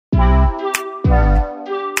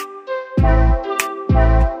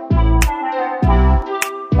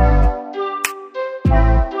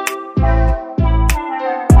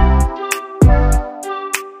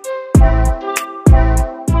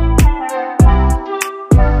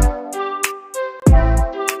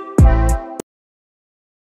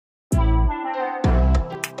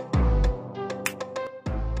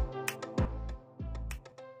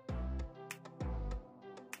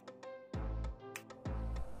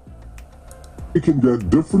We can get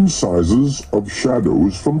different sizes of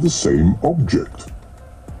shadows from the same object.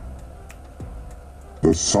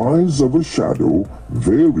 The size of a shadow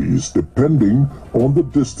varies depending on the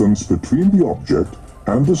distance between the object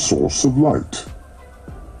and the source of light.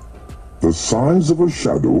 The size of a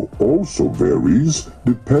shadow also varies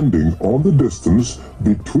depending on the distance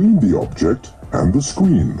between the object and the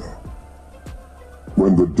screen.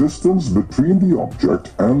 When the distance between the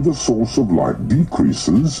object and the source of light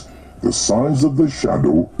decreases, the size of the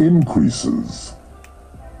shadow increases.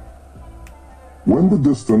 When the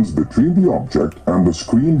distance between the object and the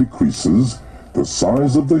screen decreases, the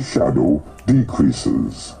size of the shadow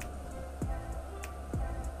decreases.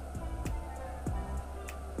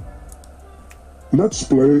 Let's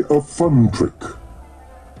play a fun trick.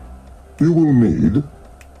 You will need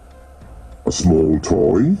a small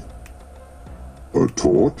toy, a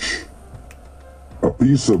torch, a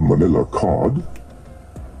piece of manila card,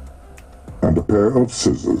 and a pair of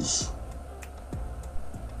scissors.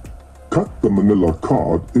 Cut the manila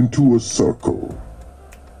card into a circle.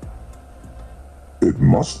 It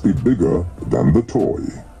must be bigger than the toy.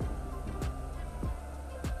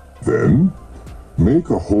 Then, make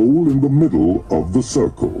a hole in the middle of the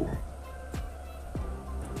circle.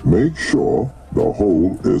 Make sure the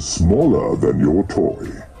hole is smaller than your toy.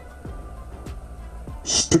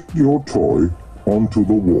 Stick your toy onto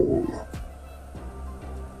the wall.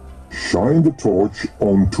 Shine the torch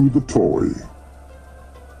onto the toy.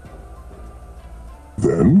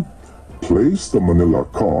 Then, place the manila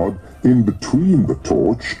card in between the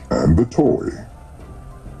torch and the toy.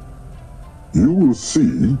 You will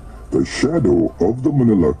see the shadow of the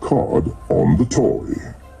manila card on the toy.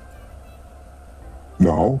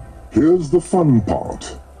 Now, here's the fun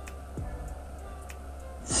part.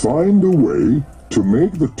 Find a way to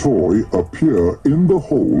make the toy appear in the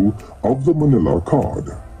hole of the manila card.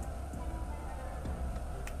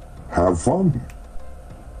 Have fun!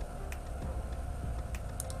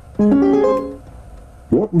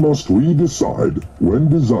 What must we decide when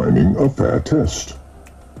designing a fair test?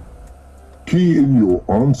 Key in your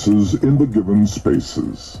answers in the given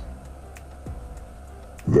spaces.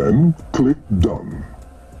 Then click Done.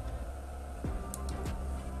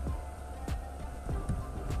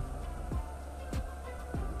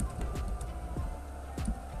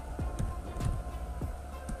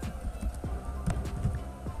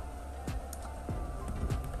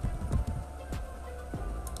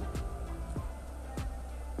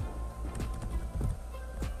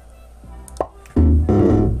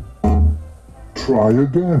 Try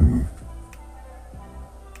again.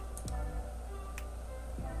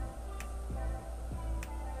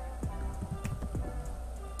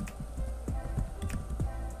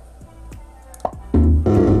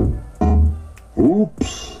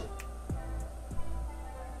 Oops!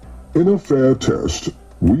 In a fair test,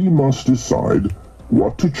 we must decide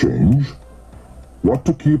what to change, what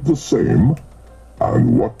to keep the same,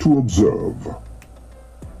 and what to observe.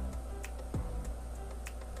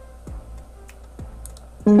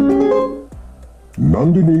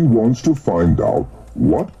 Nandini wants to find out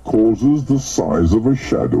what causes the size of a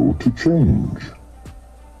shadow to change.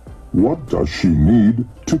 What does she need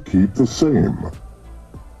to keep the same?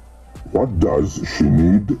 What does she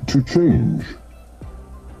need to change?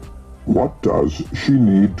 What does she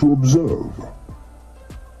need to observe?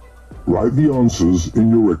 Write the answers in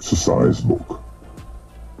your exercise book.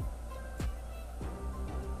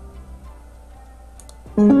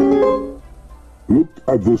 Look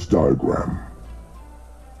at this diagram.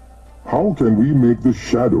 How can we make the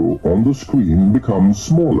shadow on the screen become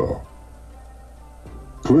smaller?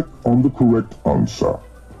 Click on the correct answer.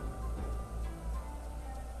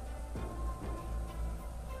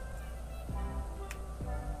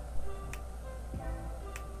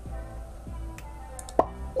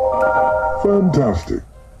 Fantastic!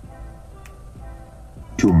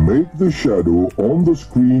 To make the shadow on the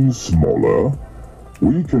screen smaller,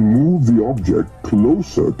 we can move the object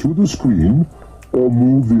closer to the screen or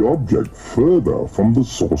move the object further from the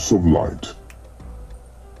source of light.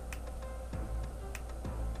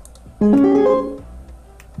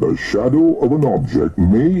 The shadow of an object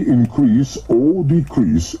may increase or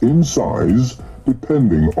decrease in size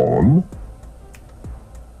depending on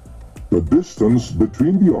the distance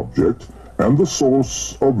between the object and the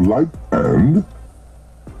source of light and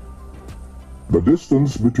the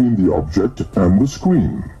distance between the object and the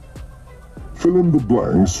screen. Fill in the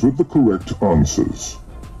blanks with the correct answers.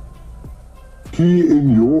 Key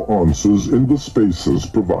in your answers in the spaces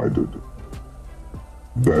provided.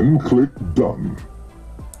 Then click Done.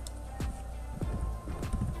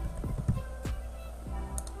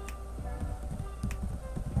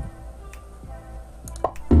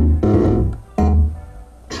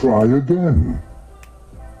 Try again.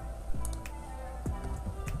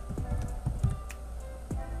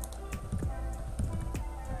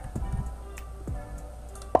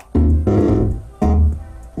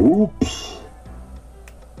 Oops!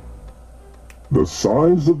 The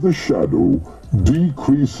size of the shadow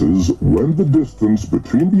decreases when the distance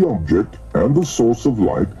between the object and the source of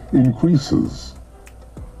light increases.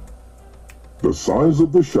 The size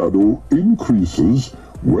of the shadow increases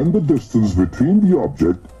when the distance between the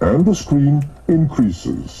object and the screen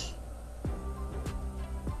increases.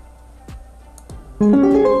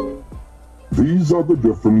 These are the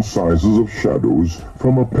different sizes of shadows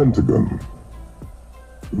from a pentagon.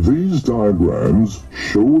 These diagrams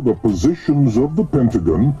show the positions of the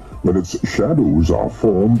pentagon when its shadows are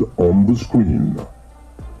formed on the screen.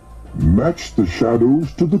 Match the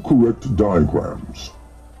shadows to the correct diagrams.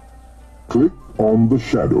 Click on the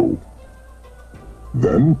shadow.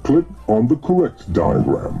 Then click on the correct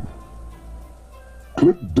diagram.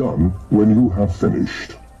 Click Done when you have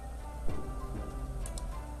finished.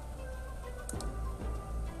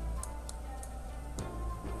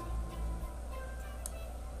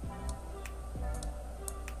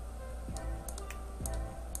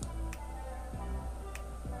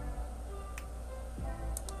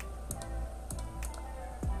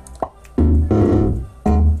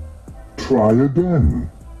 Try again.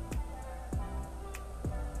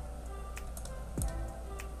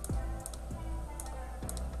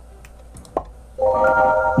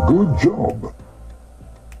 Good job.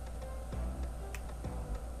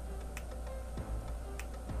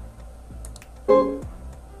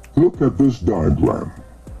 Look at this diagram.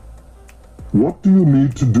 What do you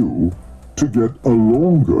need to do to get a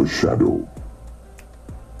longer shadow?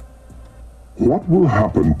 What will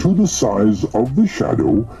happen to the size of the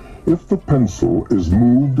shadow if the pencil is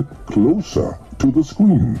moved closer to the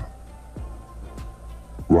screen?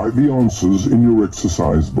 Write the answers in your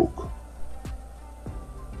exercise book.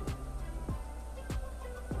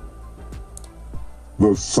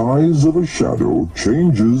 The size of a shadow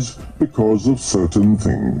changes because of certain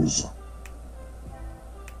things.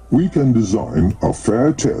 We can design a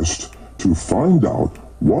fair test to find out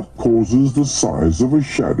what causes the size of a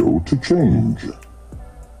shadow to change.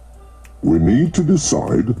 We need to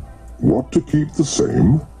decide what to keep the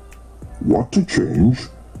same, what to change,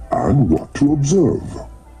 and what to observe.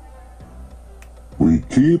 We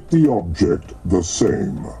keep the object the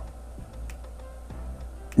same.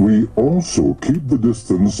 We also keep the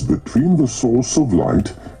distance between the source of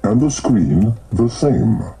light and the screen the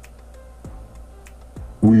same.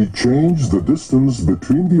 We change the distance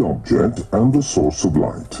between the object and the source of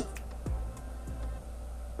light.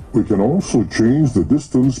 We can also change the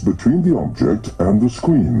distance between the object and the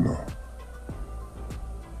screen.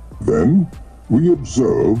 Then, we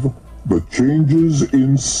observe the changes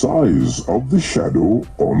in size of the shadow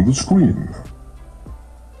on the screen.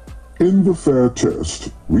 In the fair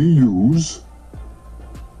test, we use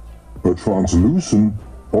a translucent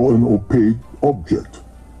or an opaque object,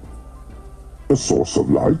 a source of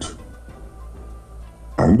light,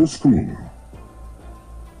 and a screen.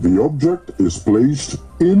 The object is placed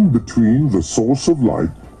in between the source of light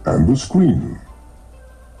and the screen.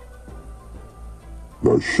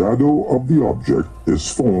 The shadow of the object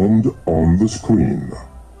is formed on the screen.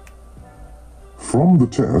 From the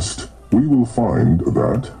test, we will find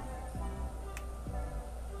that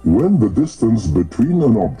when the distance between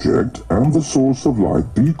an object and the source of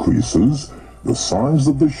light decreases, the size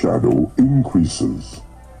of the shadow increases.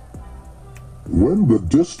 When the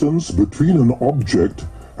distance between an object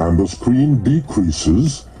and the screen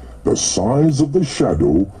decreases, the size of the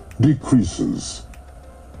shadow decreases.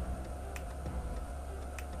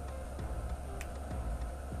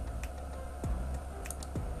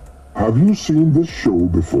 Have you seen this show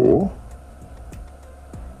before?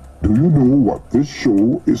 Do you know what this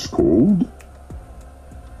show is called?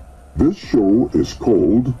 This show is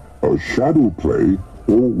called a shadow play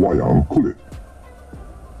or wayang kulit.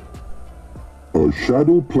 A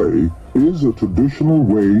shadow play is a traditional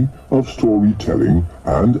way of storytelling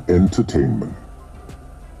and entertainment.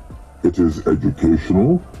 It is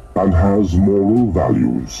educational and has moral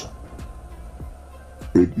values.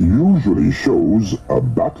 It usually shows a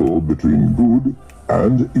battle between good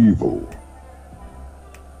and evil.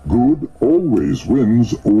 Good always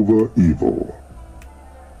wins over evil.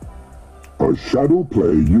 A shadow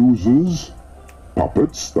play uses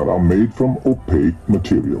puppets that are made from opaque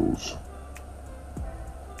materials.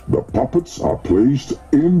 The puppets are placed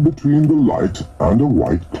in between the light and a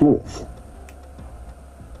white cloth.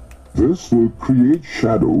 This will create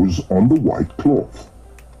shadows on the white cloth.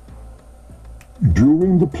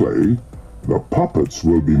 During the play, the puppets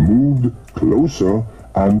will be moved closer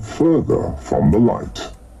and further from the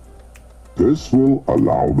light. This will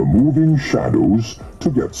allow the moving shadows to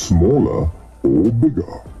get smaller or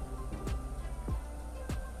bigger.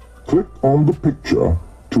 Click on the picture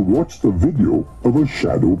to watch the video of a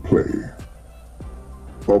shadow play.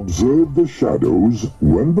 Observe the shadows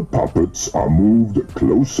when the puppets are moved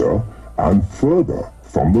closer and further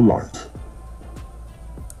from the light.